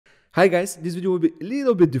Hi guys, this video will be a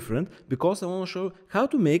little bit different because I want to show you how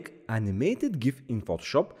to make animated GIF in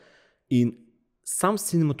Photoshop in some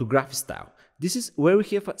cinematography style. This is where we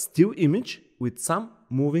have a still image with some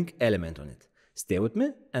moving element on it. Stay with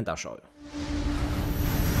me and I'll show you.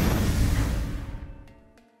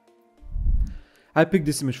 I picked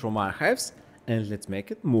this image from my archives and let's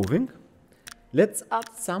make it moving. Let's add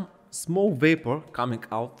some small vapor coming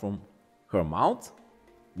out from her mouth.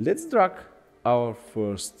 Let's drag our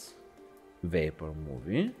first vapor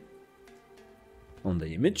movie on the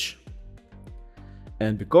image,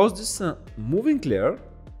 and because this is a moving layer,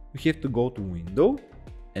 we have to go to Window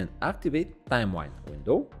and activate Timeline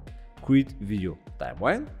window, create video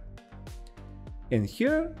timeline, and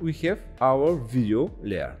here we have our video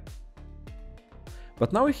layer.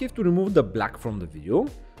 But now we have to remove the black from the video.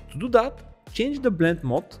 To do that, change the blend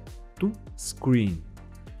mode to screen.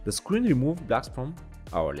 The screen removes blacks from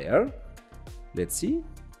our layer. Let's see.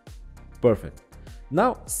 Perfect.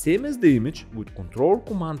 Now, same as the image, with Ctrl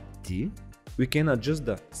Command T, we can adjust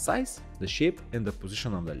the size, the shape and the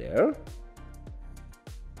position of the layer.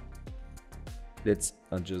 Let's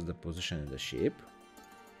adjust the position and the shape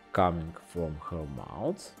coming from her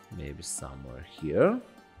mouth, maybe somewhere here.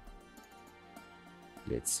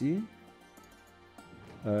 Let's see.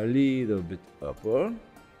 A little bit upper.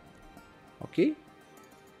 Okay.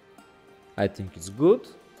 I think it's good,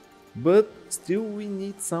 but still we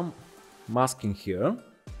need some masking here.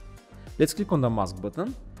 Let's click on the mask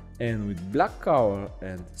button and with black color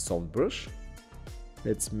and soft brush,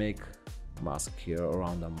 let's make mask here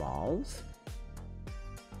around the mouth.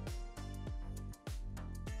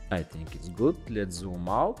 I think it's good. Let's zoom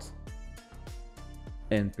out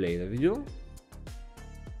and play the video.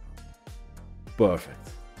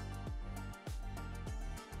 Perfect.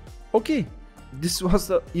 Okay, this was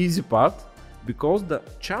the easy part, because the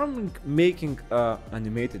charming making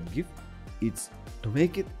animated GIF is to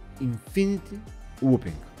make it infinity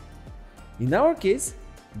looping. In our case,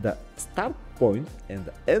 the start point and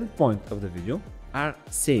the end point of the video are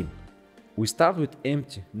same. We start with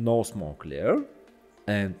empty no smoke layer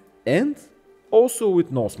and end also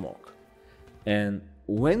with no smoke. And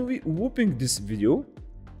when we looping this video,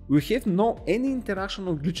 we have no any interaction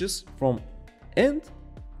or glitches from end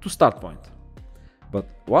to start point. But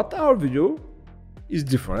what our video is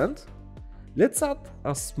different. Let's add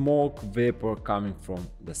a smoke vapor coming from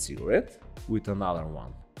the cigarette with another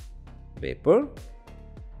one vapor.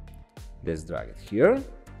 Let's drag it here.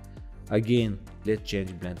 Again, let's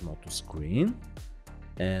change blend mode to screen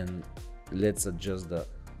and let's adjust the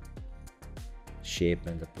shape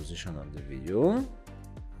and the position of the video.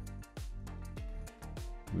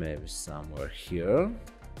 Maybe somewhere here.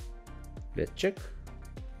 Let's check.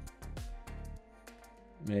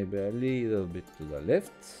 Maybe a little bit to the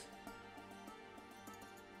left.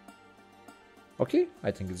 Okay, I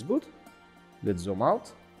think it's good. Let's zoom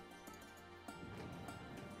out.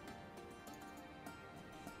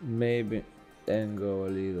 Maybe angle a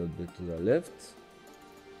little bit to the left.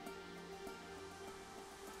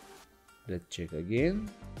 Let's check again.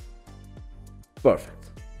 Perfect.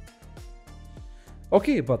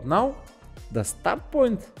 Okay, but now the start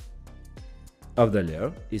point of the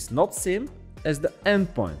layer is not same as the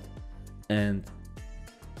end point, and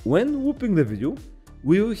when looping the video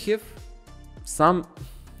we will have some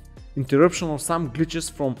interruption or some glitches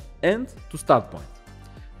from end to start point.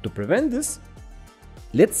 To prevent this,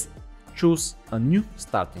 let's choose a new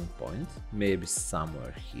starting point, maybe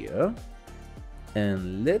somewhere here,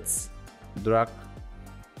 and let's drag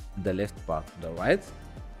the left part to the right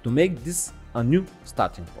to make this a new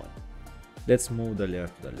starting point. Let's move the layer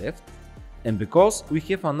to the left, and because we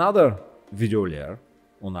have another video layer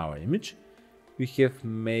on our image, we have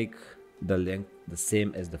make the length the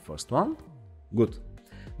same as the first one. Good.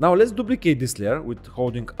 Now let's duplicate this layer with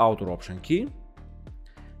holding Alt or Option key.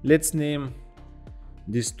 Let's name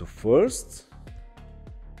this to first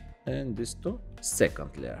and this to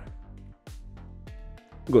second layer.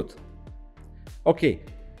 Good. Okay.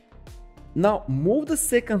 Now move the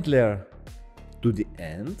second layer to the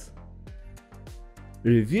end.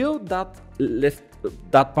 Reveal that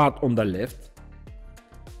part on the left.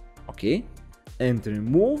 Okay. And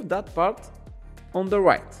remove that part on the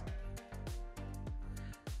right.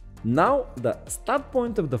 Now the start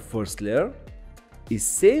point of the first layer is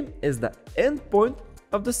same as the end point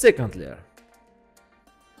of the second layer.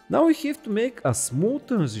 Now we have to make a smooth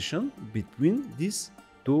transition between these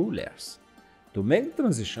two layers. To make the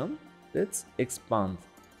transition, let's expand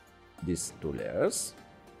these two layers.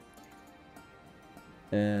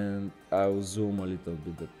 And I'll zoom a little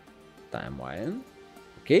bit the timeline.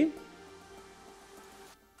 Okay.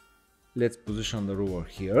 Let's position the ruler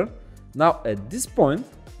here. Now at this point,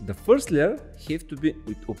 the first layer have to be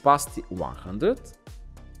with opacity 100.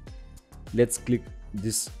 Let's click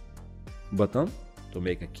this button to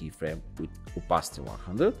make a keyframe with opacity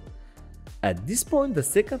 100. At this point, the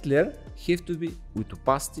second layer have to be with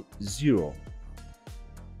opacity 0.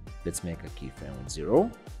 Let's make a keyframe with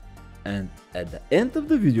 0. And at the end of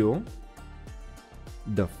the video,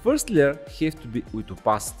 the first layer have to be with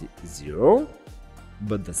opacity 0,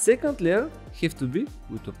 but the second layer have to be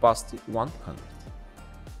with opacity 100.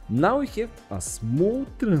 Now we have a smooth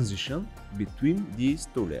transition between these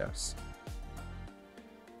two layers.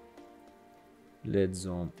 Let's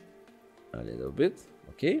zoom a little bit,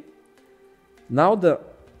 okay? Now the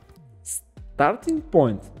starting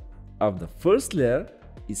point of the first layer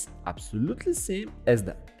is absolutely same as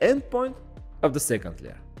the end point of the second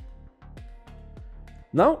layer.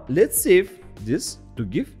 Now let's save this to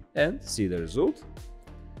GIF and see the result.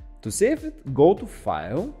 To save it, go to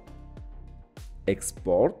File,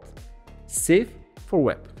 Export, Save for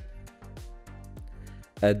Web.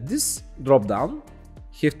 At this drop down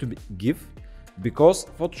have to be GIF, because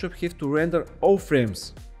Photoshop have to render all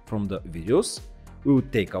frames from the videos. It will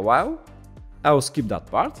take a while. I will skip that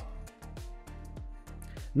part.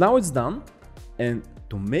 Now it's done, and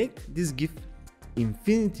to make this GIF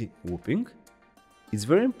infinity looping, it's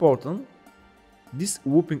very important this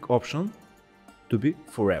looping option to be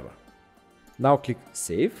forever. Now click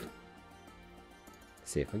Save.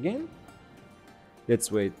 Save again.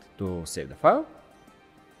 Let's wait to save the file.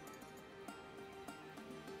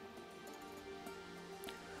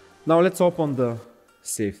 Now let's open the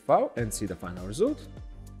saved file and see the final result.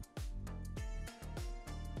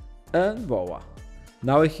 And voila!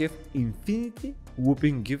 Now I have infinity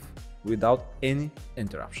looping GIF without any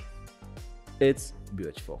interruption. It's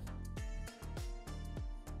beautiful.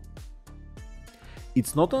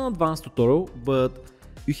 It's not an advanced tutorial, but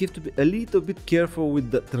you have to be a little bit careful with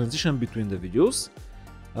the transition between the videos.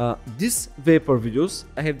 These vapor videos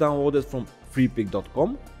I have downloaded from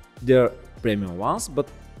FREEPIK.com. They're premium ones, but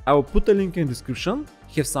I will put a link in the description.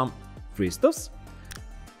 Have some free stuffs.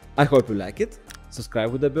 I hope you like it.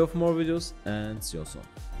 Subscribe with the bell for more videos, and see you soon.